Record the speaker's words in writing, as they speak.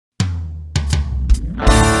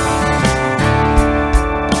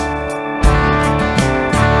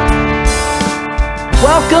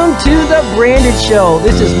Welcome to the Branded Show.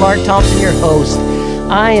 This is Mark Thompson, your host.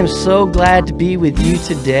 I am so glad to be with you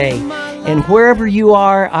today. And wherever you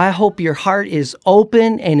are, I hope your heart is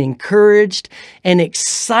open and encouraged and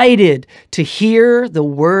excited to hear the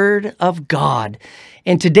Word of God.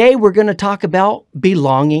 And today we're going to talk about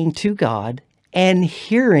belonging to God and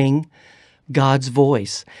hearing God's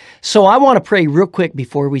voice. So I want to pray real quick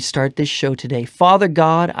before we start this show today. Father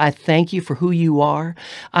God, I thank you for who you are.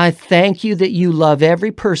 I thank you that you love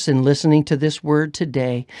every person listening to this word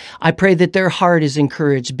today. I pray that their heart is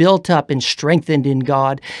encouraged, built up, and strengthened in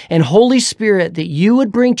God. And Holy Spirit, that you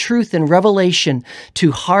would bring truth and revelation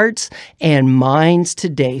to hearts and minds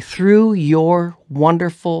today through your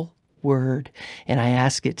wonderful word. And I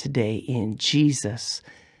ask it today in Jesus'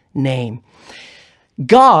 name.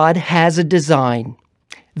 God has a design.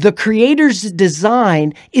 The Creator's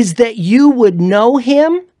design is that you would know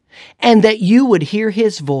Him and that you would hear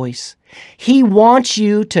His voice. He wants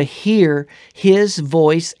you to hear His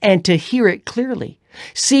voice and to hear it clearly.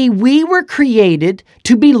 See, we were created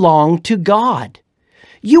to belong to God.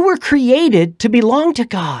 You were created to belong to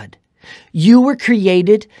God. You were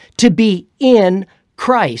created to be in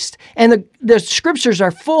Christ. And the scriptures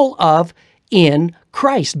are full of in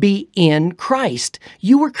Christ. Be in Christ.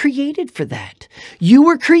 You were created for that. You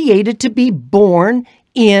were created to be born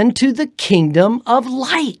into the kingdom of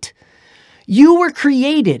light. You were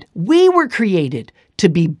created, we were created to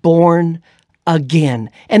be born again.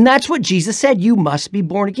 And that's what Jesus said, you must be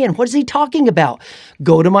born again. What is he talking about?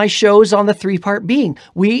 Go to my shows on the three-part being.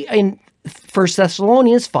 In 1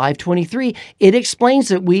 Thessalonians 5:23, it explains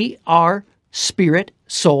that we are spirit,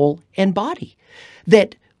 soul, and body.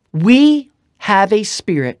 That we have a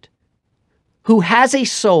spirit who has a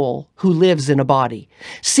soul who lives in a body.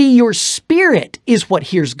 See, your spirit is what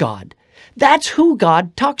hears God. That's who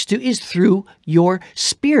God talks to, is through your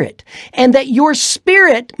spirit. And that your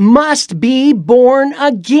spirit must be born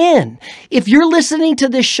again. If you're listening to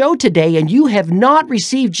this show today and you have not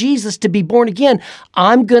received Jesus to be born again,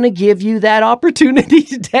 I'm going to give you that opportunity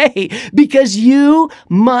today, because you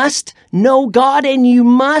must know God and you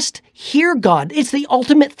must hear God. It's the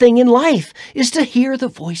ultimate thing in life, is to hear the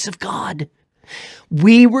voice of God.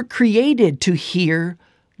 We were created to hear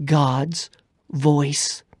God's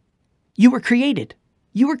voice. You were created.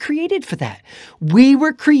 You were created for that. We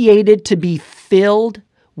were created to be filled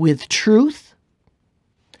with truth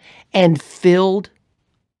and filled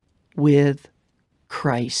with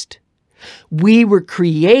Christ. We were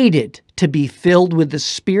created to be filled with the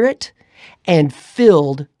Spirit and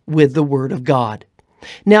filled with the Word of God.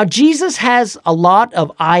 Now, Jesus has a lot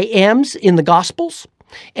of I ams in the Gospels,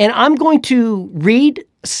 and I'm going to read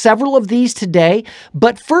several of these today.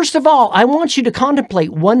 But first of all, I want you to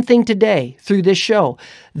contemplate one thing today through this show.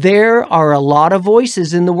 There are a lot of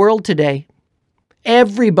voices in the world today.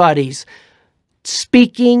 Everybody's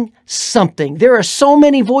speaking something. There are so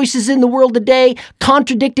many voices in the world today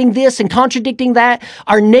contradicting this and contradicting that.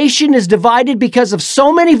 Our nation is divided because of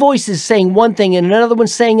so many voices saying one thing and another one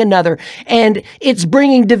saying another. And it's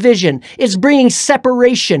bringing division. It's bringing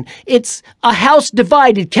separation. It's a house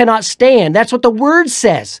divided cannot stand. That's what the word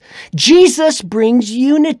says. Jesus brings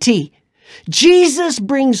unity. Jesus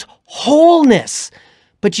brings wholeness.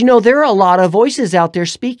 But you know, there are a lot of voices out there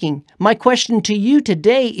speaking. My question to you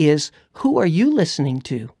today is, who are you listening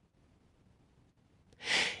to?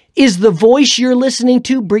 Is the voice you're listening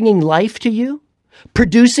to bringing life to you?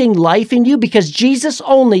 Producing life in you? Because Jesus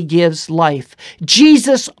only gives life.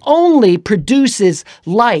 Jesus only produces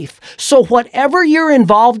life. So whatever you're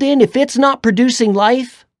involved in, if it's not producing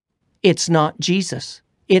life, it's not Jesus.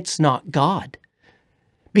 It's not God.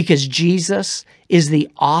 Because Jesus is the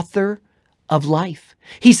author of life.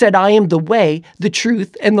 He said, I am the way, the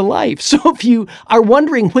truth, and the life. So if you are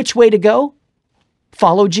wondering which way to go,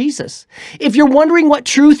 follow Jesus. If you're wondering what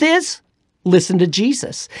truth is, listen to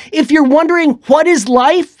Jesus. If you're wondering what is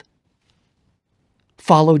life,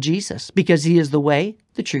 follow Jesus, because He is the way,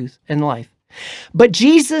 the truth, and the life. But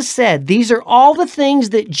Jesus said, these are all the things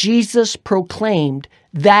that Jesus proclaimed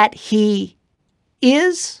that He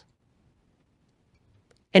is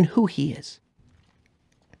and who He is.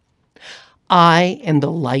 I am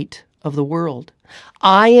the light of the world.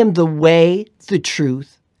 I am the way, the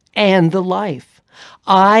truth, and the life.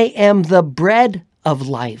 I am the bread of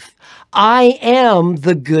life. I am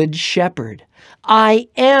the good shepherd. I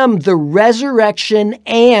am the resurrection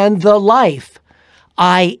and the life.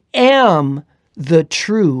 I am the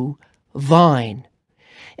true vine.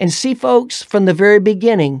 And see, folks, from the very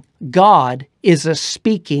beginning, God is a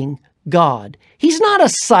speaking God. He's not a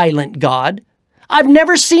silent God. I've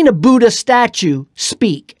never seen a Buddha statue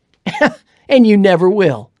speak, and you never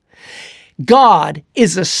will. God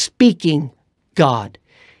is a speaking God.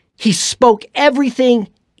 He spoke everything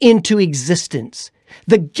into existence.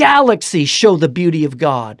 The galaxies show the beauty of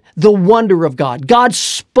God, the wonder of God. God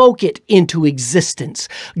spoke it into existence.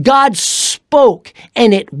 God spoke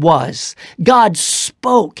and it was. God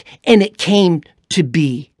spoke and it came to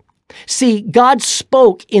be. See, God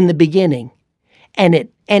spoke in the beginning and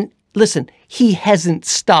listen, He hasn't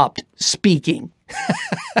stopped speaking.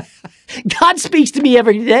 God speaks to me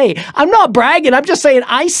every day. I'm not bragging. I'm just saying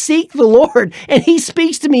I seek the Lord and He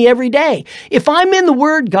speaks to me every day. If I'm in the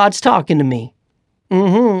Word, God's talking to me.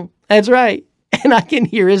 That's right. And I can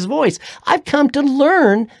hear His voice. I've come to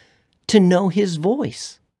learn to know His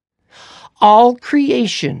voice. All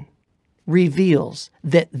creation reveals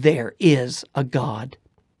that there is a God.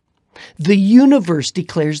 The universe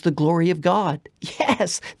declares the glory of God.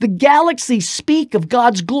 Yes, the galaxies speak of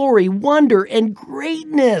God's glory, wonder, and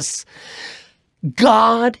greatness.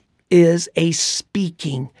 God is a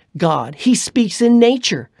speaking God. He speaks in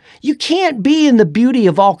nature. You can't be in the beauty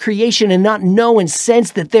of all creation and not know and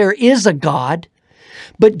sense that there is a God.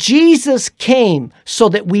 But Jesus came so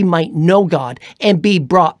that we might know God and be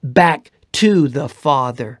brought back to the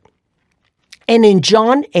Father. And in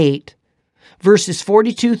John 8, verses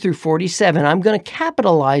 42 through 47, I'm going to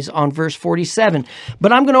capitalize on verse 47,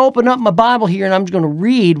 but I'm going to open up my Bible here and I'm going to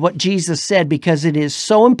read what Jesus said because it is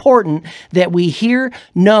so important that we hear,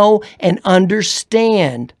 know, and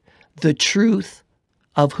understand the truth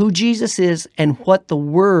of who Jesus is and what the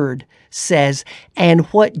Word says and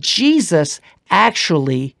what Jesus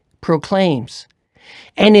actually proclaims.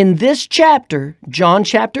 And in this chapter, John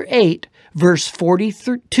chapter 8, verse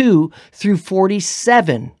 42 through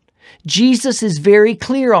 47, Jesus is very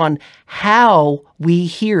clear on how we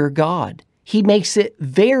hear God. He makes it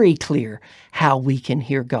very clear how we can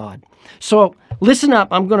hear God. So listen up.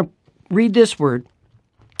 I'm going to read this word.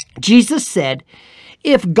 Jesus said,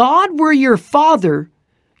 "If God were your Father,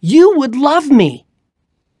 you would love me.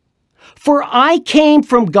 For I came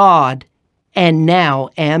from God and now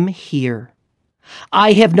am here.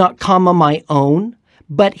 I have not come on my own,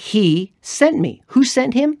 but He sent me." Who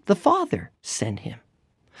sent Him? The Father sent Him.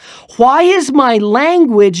 "Why is my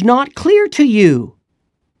language not clear to you?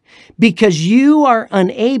 Because you are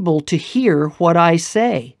unable to hear what I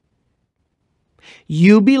say.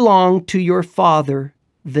 You belong to your father,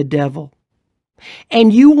 the devil,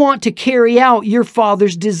 and you want to carry out your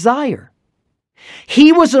father's desire.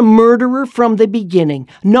 He was a murderer from the beginning,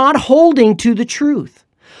 not holding to the truth,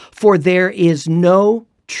 for there is no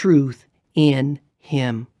truth in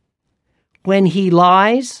him. When he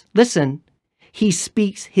lies, listen, he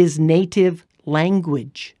speaks his native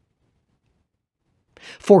language.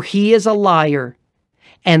 For he is a liar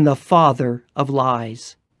and the father of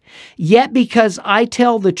lies. Yet because I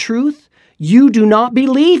tell the truth, you do not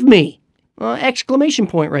believe me." Exclamation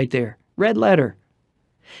point right there. Red letter.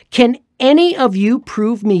 "Can any of you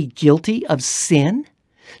prove me guilty of sin?"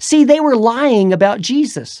 See, they were lying about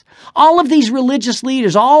Jesus. All of these religious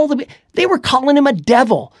leaders, they were calling him a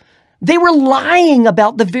devil. They were lying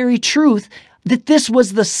about the very truth that this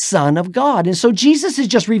was the Son of God. And so Jesus is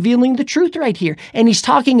just revealing the truth right here. And he's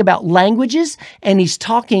talking about languages and he's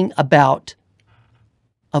talking about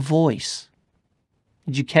a voice.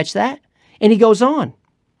 Did you catch that? And he goes on.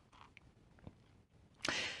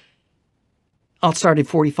 I'll start at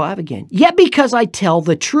 45 again. "Yet because I tell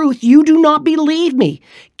the truth, you do not believe me.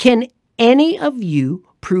 Can any of you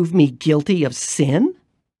prove me guilty of sin?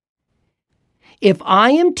 If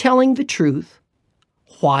I am telling the truth,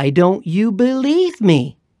 why don't you believe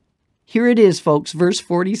me?" Here it is, folks, verse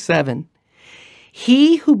 47.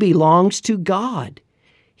 "He who belongs to God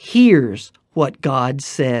hears what God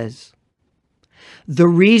says. The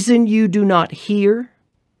reason you do not hear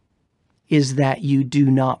is that you do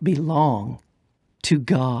not belong to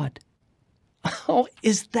God." Oh,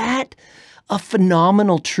 is that a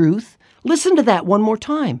phenomenal truth? Listen to that one more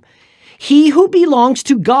time. He who belongs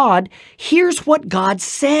to God hears what God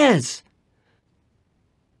says.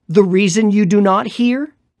 The reason you do not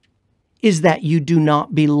hear is that you do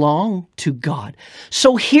not belong to God.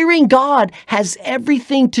 So hearing God has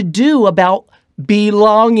everything to do about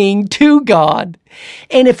belonging to God.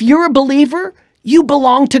 And if you're a believer, you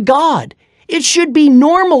belong to God. It should be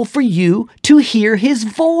normal for you to hear His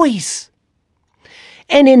voice.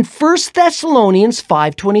 And in 1 Thessalonians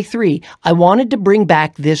 5:23, I wanted to bring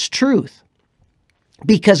back this truth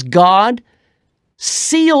because God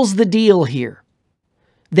seals the deal here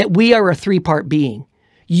that we are a three-part being.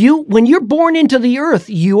 When you're born into the earth,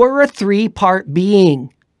 you are a three-part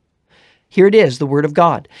being. Here it is, the Word of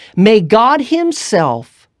God. "May God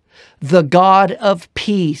Himself, the God of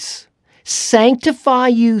peace, sanctify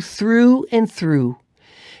you through and through.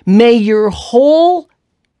 May your whole,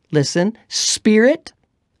 listen, spirit,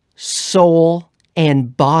 soul,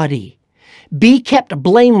 and body be kept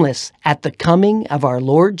blameless at the coming of our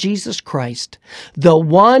Lord Jesus Christ. The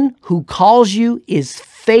one who calls you is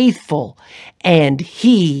faithful, and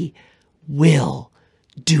he will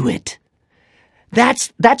do it.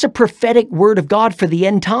 That's a prophetic word of God for the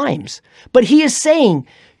end times. But he is saying,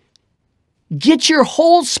 get your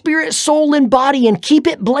whole spirit, soul, and body and keep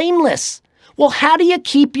it blameless. Well, how do you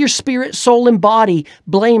keep your spirit, soul, and body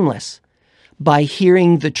blameless? By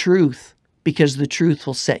hearing the truth, because the truth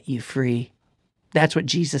will set you free. That's what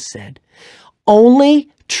Jesus said.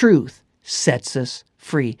 Only truth sets us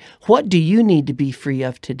free. What do you need to be free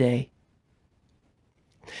of today?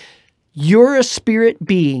 You're a spirit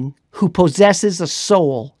being who possesses a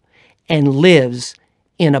soul and lives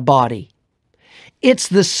in a body. It's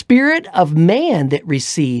the spirit of man that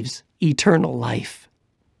receives eternal life.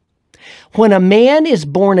 When a man is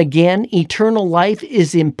born again, eternal life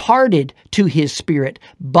is imparted to his spirit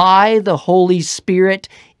by the Holy Spirit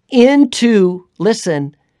into,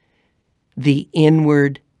 listen, the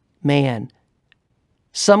inward man.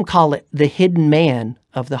 Some call it the hidden man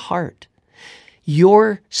of the heart.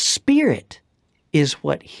 Your spirit is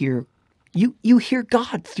what you hear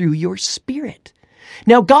God through your spirit.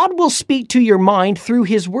 Now, God will speak to your mind through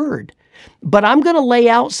his word, but I'm going to lay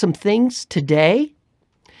out some things today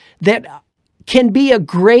that can be a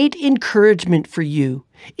great encouragement for you.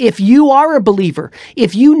 If you are a believer,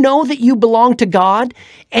 if you know that you belong to God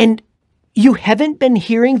and you haven't been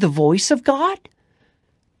hearing the voice of God,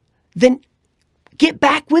 then get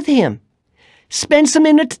back with him. Spend some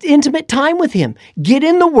intimate time with him. Get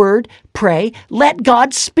in the word, pray, let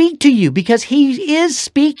God speak to you because he is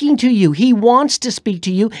speaking to you. He wants to speak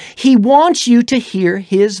to you. He wants you to hear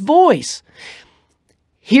his voice.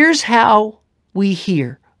 Here's how we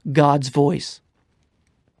hear God's voice.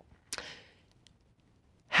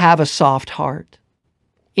 Have a soft heart.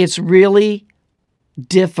 It's really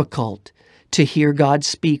difficult to hear God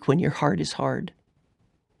speak when your heart is hard.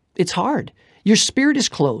 It's hard. Your spirit is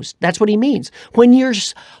closed. That's what he means. When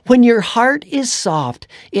your heart is soft,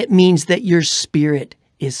 it means that your spirit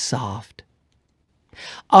is soft.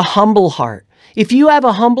 A humble heart. If you have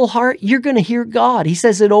a humble heart, you're going to hear God. He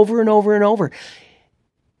says it over and over and over.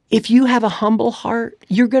 If you have a humble heart,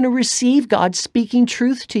 you're going to receive God speaking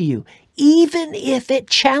truth to you, even if it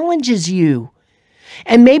challenges you.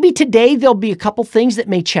 And maybe today there'll be a couple things that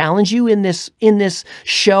may challenge you in this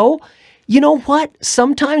show. You know what?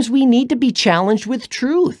 Sometimes we need to be challenged with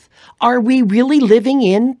truth. Are we really living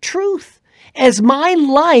in truth? Is my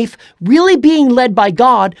life really being led by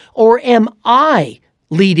God, or am I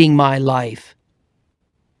leading my life?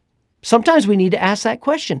 Sometimes we need to ask that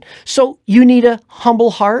question. So you need a humble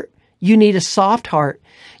heart. You need a soft heart.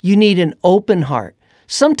 You need an open heart.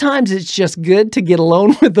 Sometimes it's just good to get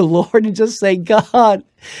alone with the Lord and just say, God,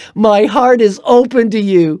 my heart is open to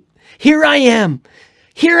you. Here I am.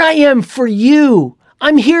 Here I am for you.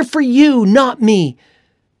 I'm here for you, not me.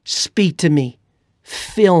 Speak to me.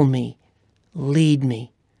 Fill me. Lead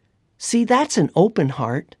me. See, that's an open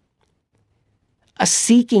heart. A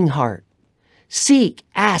seeking heart. Seek,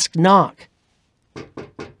 ask, knock.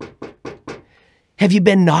 Have you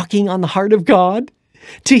been knocking on the heart of God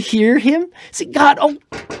to hear him? See, God, oh,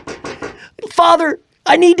 Father,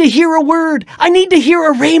 I need to hear a word. I need to hear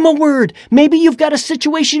a rhema word. Maybe you've got a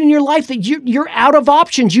situation in your life that you're out of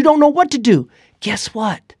options. You don't know what to do. Guess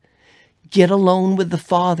what? Get alone with the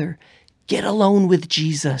Father. Get alone with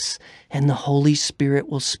Jesus, and the Holy Spirit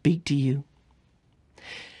will speak to you.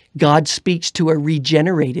 God speaks to a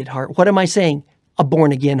regenerated heart. What am I saying? A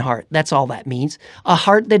born-again heart. That's all that means. A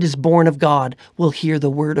heart that is born of God will hear the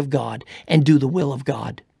word of God and do the will of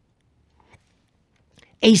God.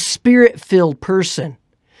 A spirit-filled person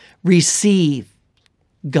receives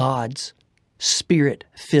God's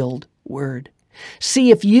spirit-filled word.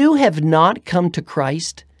 See, if you have not come to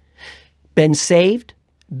Christ, been saved,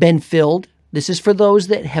 been filled, this is for those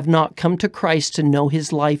that have not come to Christ to know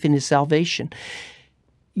his life and his salvation,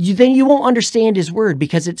 then you won't understand his word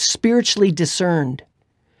because it's spiritually discerned.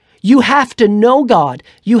 You have to know God.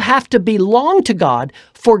 You have to belong to God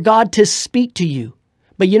for God to speak to you.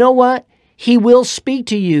 But you know what? He will speak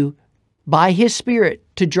to you by his Spirit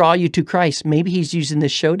to draw you to Christ. Maybe he's using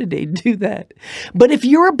this show today to do that. But if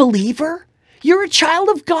you're a believer, you're a child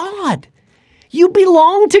of God. You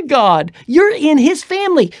belong to God. You're in his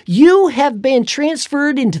family. You have been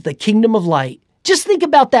transferred into the kingdom of light. Just think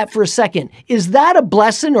about that for a second. Is that a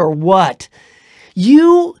blessing or what?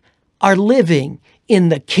 You are living in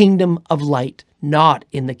the kingdom of light, not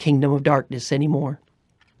in the kingdom of darkness anymore.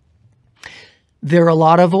 There are a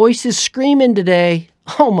lot of voices screaming today.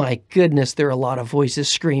 Oh my goodness, there are a lot of voices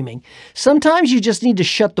screaming. Sometimes you just need to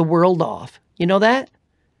shut the world off. You know that?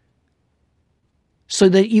 So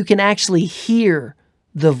that you can actually hear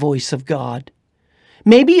the voice of God.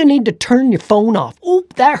 Maybe you need to turn your phone off. Oh,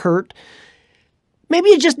 that hurt. Maybe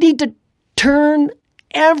you just need to turn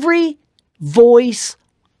every voice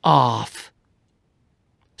off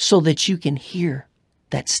so that you can hear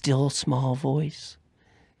that still small voice.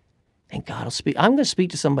 And God will speak. I'm going to speak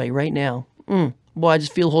to somebody right now. Boy, I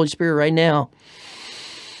just feel the Holy Spirit right now.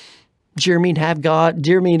 Jeremy, I've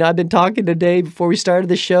been talking today before we started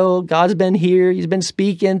the show. God's been here. He's been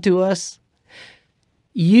speaking to us.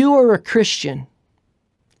 You are a Christian,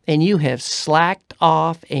 and you have slacked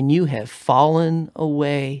off, and you have fallen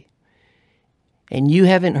away, and you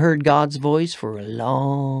haven't heard God's voice for a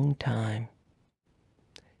long time.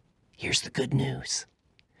 Here's the good news.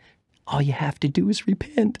 All you have to do is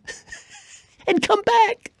repent and come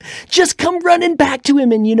back. Just come running back to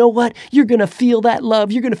Him. And you know what? You're going to feel that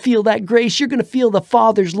love. You're going to feel that grace. You're going to feel the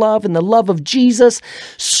Father's love and the love of Jesus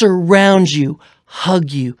surround you,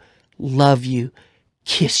 hug you, love you,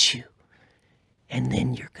 kiss you. And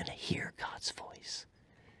then you're going to hear God's voice.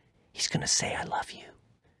 He's going to say, I love you.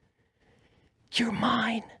 You're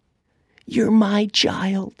mine. You're my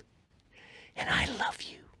child. And I love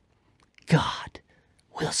you. God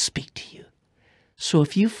will speak to you. So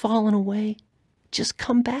if you've fallen away, just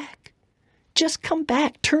come back. Just come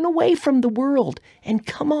back. Turn away from the world and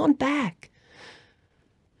come on back.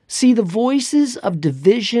 See, the voices of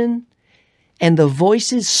division and the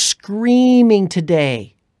voices screaming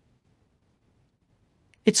today,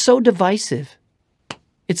 it's so divisive.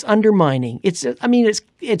 It's undermining. Let me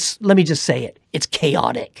just say it. It's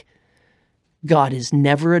chaotic. God is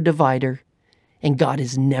never a divider, and God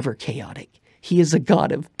is never chaotic. He is a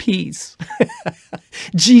God of peace.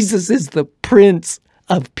 Jesus is the Prince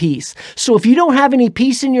of Peace. So if you don't have any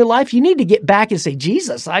peace in your life, you need to get back and say,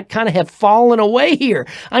 Jesus, I kind of have fallen away here.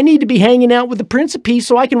 I need to be hanging out with the Prince of Peace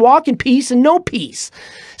so I can walk in peace and know peace.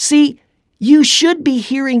 See, you should be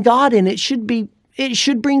hearing God, and it should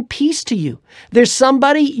bring peace to you. There's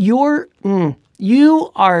somebody,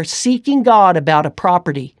 you are seeking God about a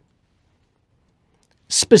property.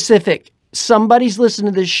 Specific. Somebody's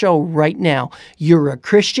listening to this show right now. You're a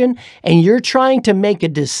Christian and you're trying to make a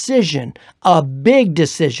decision, a big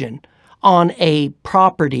decision, on a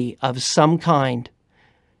property of some kind.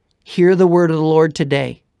 Hear the word of the Lord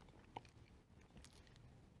today.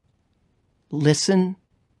 Listen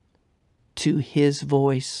to His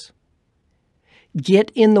voice. Get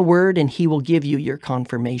in the Word and He will give you your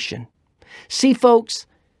confirmation. See, folks,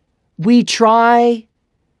 we try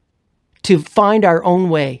to find our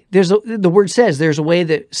own way. The Word says there's a way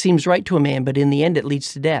that seems right to a man, but in the end it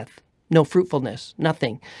leads to death. No fruitfulness,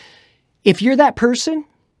 nothing. If you're that person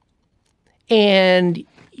and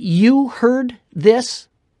you heard this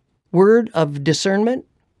word of discernment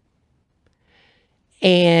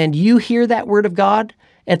and you hear that word of God,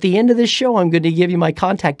 at the end of this show, I'm going to give you my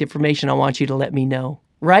contact information. I want you to let me know.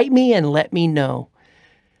 Write me and let me know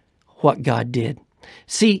what God did.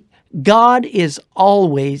 See, God is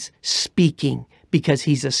always speaking because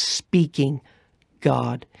He's a speaking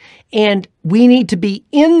God. And we need to be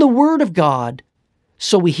in the Word of God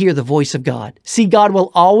so we hear the voice of God. See, God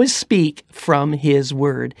will always speak from His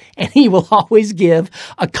Word, and He will always give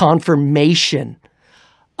a confirmation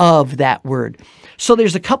of that word. So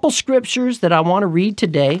there's a couple scriptures that I want to read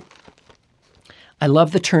today. I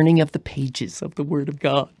love the turning of the pages of the Word of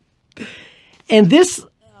God. And this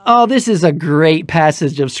is a great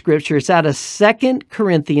passage of Scripture. It's out of 2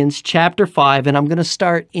 Corinthians chapter 5, and I'm going to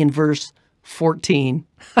start in verse 14.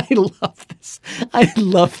 I love this. I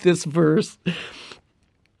love this verse.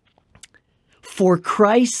 For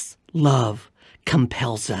Christ's love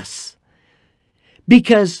compels us,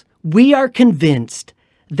 because we are convinced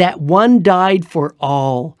that one died for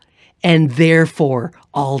all, and therefore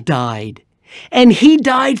all died. And He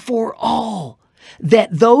died for all,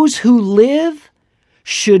 that those who live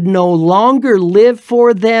should no longer live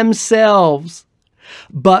for themselves,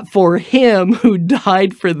 but for Him who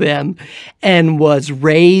died for them and was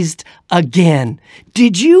raised again.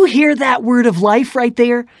 Did you hear that word of life right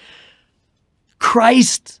there?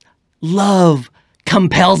 Christ's love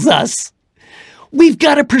compels us. We've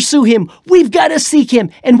got to pursue Him. We've got to seek Him.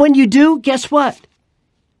 And when you do, guess what?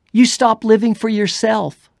 You stop living for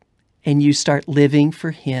yourself and you start living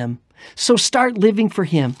for Him. So start living for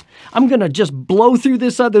Him. I'm going to just blow through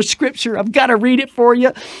this other scripture. I've got to read it for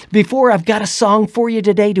you. Before, I've got a song for you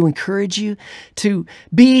today to encourage you to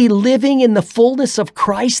be living in the fullness of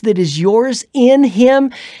Christ that is yours in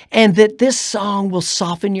Him, and that this song will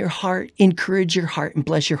soften your heart, encourage your heart, and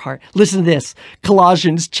bless your heart. Listen to this,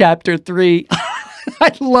 Colossians chapter 3.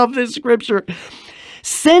 I love this scripture.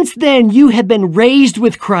 Since then you have been raised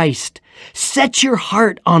with Christ. Set your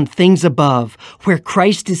heart on things above, where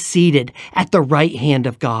Christ is seated at the right hand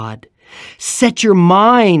of God. Set your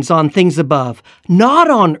minds on things above,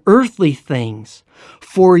 not on earthly things.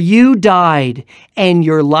 For you died, and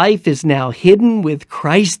your life is now hidden with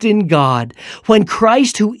Christ in God. When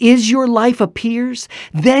Christ, who is your life, appears,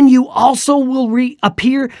 then you also will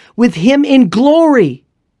appear with Him in glory.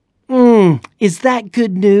 Is that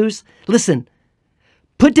good news? Listen.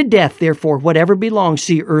 Put to death, therefore, whatever belongs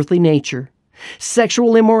to your earthly nature: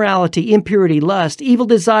 sexual immorality, impurity, lust, evil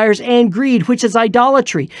desires, and greed, which is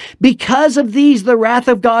idolatry. Because of these, the wrath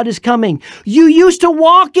of God is coming. You used to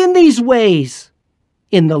walk in these ways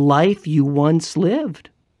in the life you once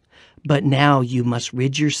lived. But now you must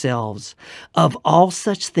rid yourselves of all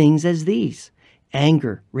such things as these: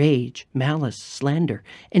 anger, rage, malice, slander,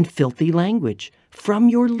 and filthy language from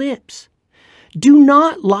your lips. Do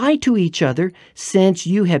not lie to each other, since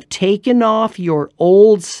you have taken off your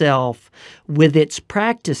old self with its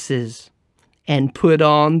practices and put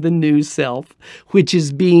on the new self, which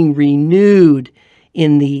is being renewed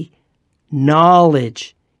in the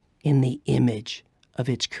knowledge, in the image of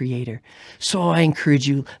its Creator. So I encourage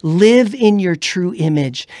you, live in your true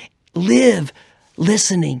image. Live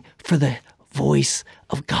listening for the voice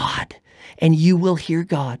of God, and you will hear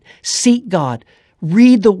God. Seek God.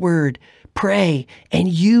 Read the Word. Pray, and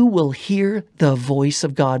you will hear the voice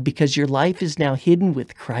of God, because your life is now hidden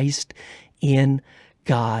with Christ in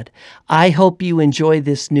God. I hope you enjoy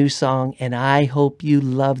this new song, and I hope you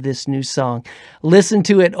love this new song. Listen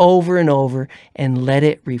to it over and over, and let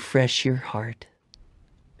it refresh your heart.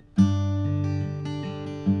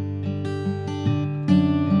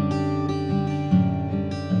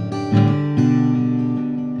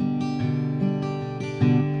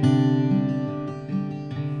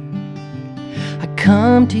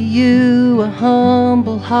 Come to you, a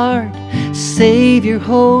humble heart, Savior,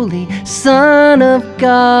 Holy Son of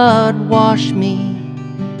God. Wash me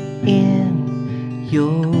in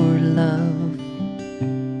your love.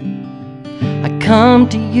 I come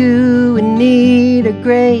to you in need of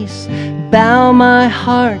grace. Bow my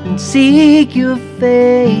heart and seek your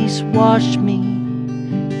face. Wash me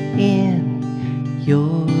in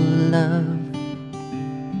your love.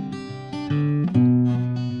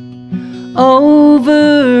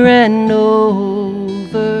 Over and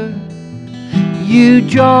over, you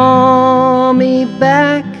draw me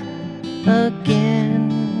back again.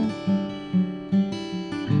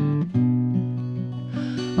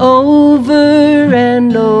 Over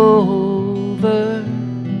and over,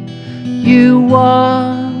 you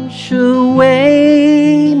wash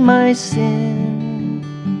away my sin.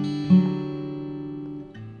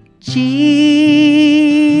 Jesus,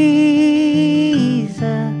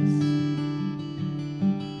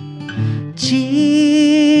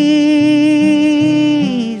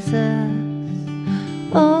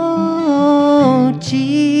 oh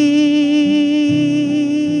Jesus,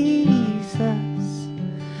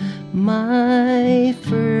 my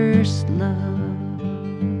first love.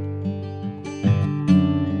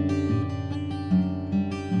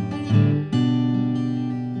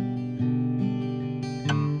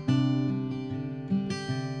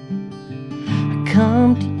 I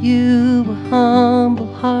come to you, a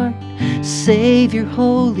humble heart, Savior,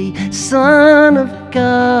 Holy Son of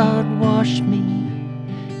God. Wash me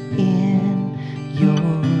in your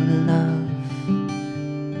love.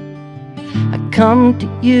 I come to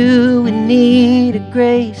you in need of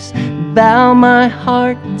grace. Bow my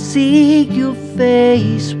heart and seek your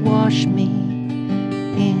face. Wash me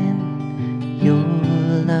in your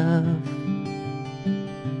love.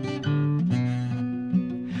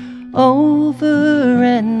 Over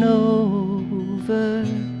and over,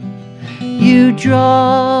 you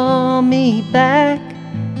draw me back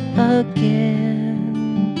again.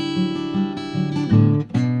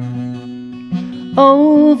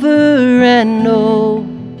 Over and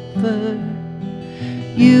over,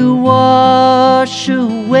 you wash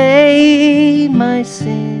away my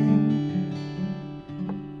sin.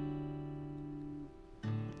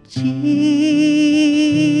 Jesus,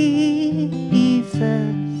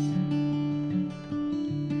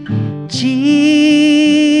 Jesus,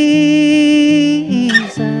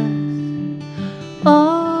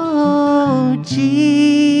 oh Jesus,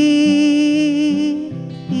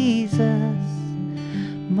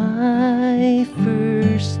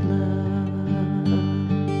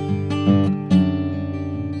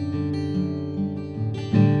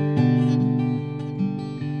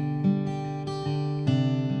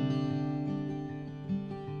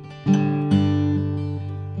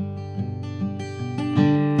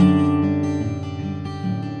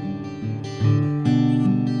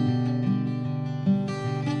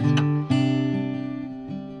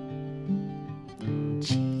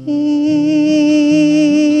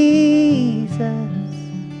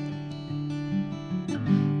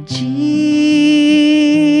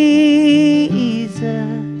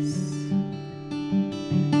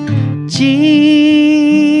 Jesus,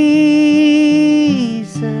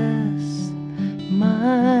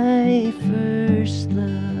 my first love.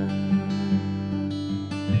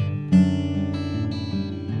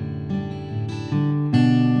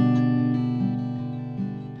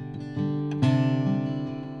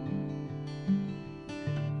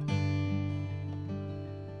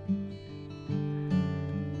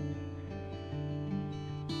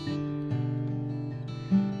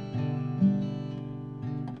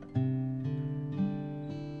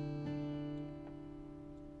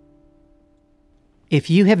 If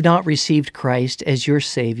you have not received Christ as your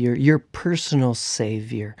Savior, your personal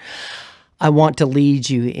Savior, I want to lead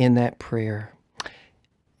you in that prayer.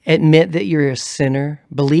 Admit that you're a sinner.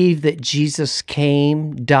 Believe that Jesus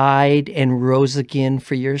came, died, and rose again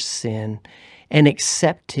for your sin, and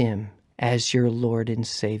accept Him as your Lord and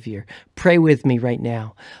Savior. Pray with me right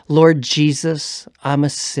now. Lord Jesus, I'm a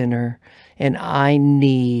sinner, and I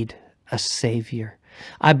need a Savior.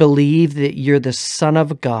 I believe that you're the Son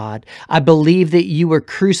of God. I believe that you were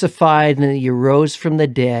crucified and that you rose from the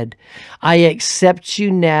dead. I accept you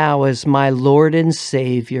now as my Lord and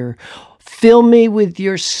Savior. Fill me with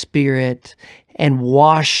your Spirit and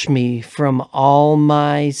wash me from all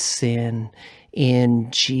my sin in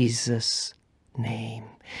Jesus' name.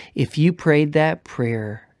 If you prayed that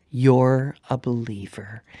prayer, you're a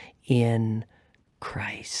believer in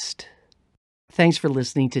Christ. Thanks for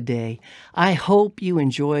listening today. I hope you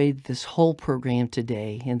enjoyed this whole program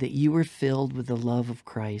today and that you were filled with the love of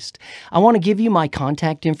Christ. I want to give you my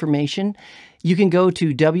contact information. You can go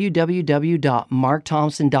to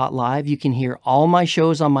www.markthompson.live. You can hear all my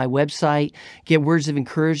shows on my website, get words of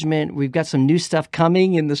encouragement. We've got some new stuff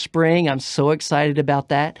coming in the spring. I'm so excited about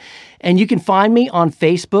that. And you can find me on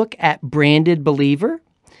Facebook at Branded Believer.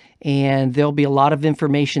 And there'll be a lot of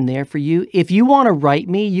information there for you. If you want to write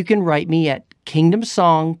me, you can write me at Kingdom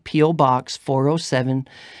Song, P.O. Box 407,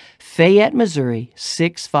 Fayette, Missouri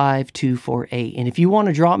 65248. And if you want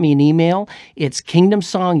to drop me an email, it's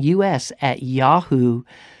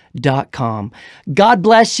kingdomsongus@yahoo.com. God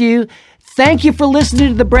bless you. Thank you for listening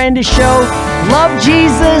to The Branded Show. Love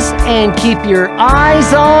Jesus and keep your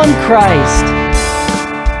eyes on Christ.